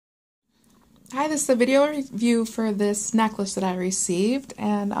Hi, this is a video review for this necklace that I received,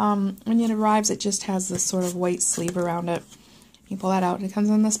 and when it arrives it just has this sort of white sleeve around it. You pull that out and it comes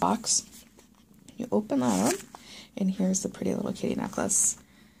in this box. You open that up and here's the pretty little kitty necklace.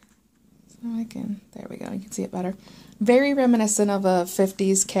 So there we go, you can see it better. Very reminiscent of a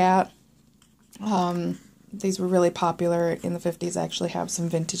 50s cat. These were really popular in the 50s. I actually have some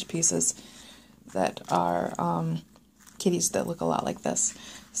vintage pieces that are kitties that look a lot like this.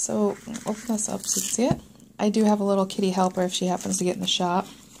 So open this up so you can see it. I do have a little kitty helper if she happens to get in the shop.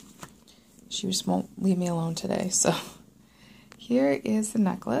 She just won't leave me alone today. So here is the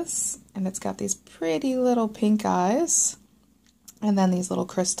necklace, and it's got these pretty little pink eyes, and then these little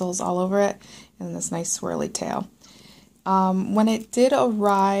crystals all over it, and this nice swirly tail. When it did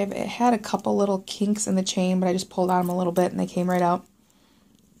arrive, it had a couple little kinks in the chain, but I just pulled on them a little bit and they came right out.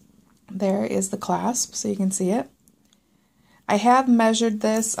 There is the clasp, so you can see it. I have measured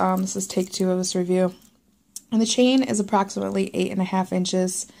this. This is take 2 of this review. And the chain is approximately 8.5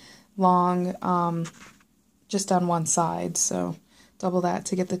 inches long, just on one side. So double that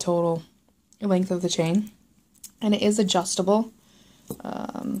to get the total length of the chain. And it is adjustable.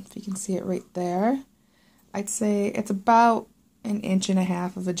 If you can see it right there. I'd say it's about 1.5 inches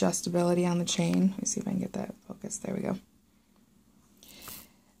of adjustability on the chain. Let me see if I can get that focused. There we go.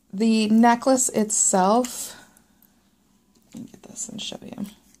 The necklace itself, let me get this and show you.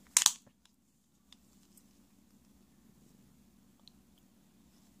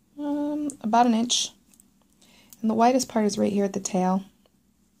 About 1 inch. And the widest part is right here at the tail.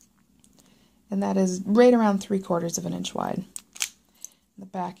 And that is right around 3/4 of an inch wide. The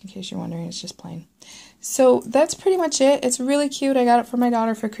back, in case you're wondering, it's just plain. So that's pretty much it. It's really cute. I got it for my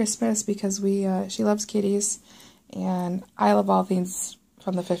daughter for Christmas because she loves kitties, and I love all things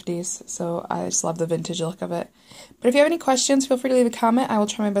from the 50s, so I just love the vintage look of it. But if you have any questions, feel free to leave a comment. I will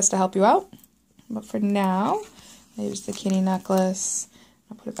try my best to help you out. But for now, there's the kitty necklace.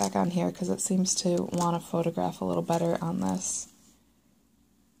 I'll put it back on here because it seems to want to photograph a little better on this.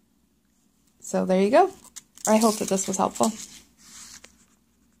 So there you go. I hope that this was helpful.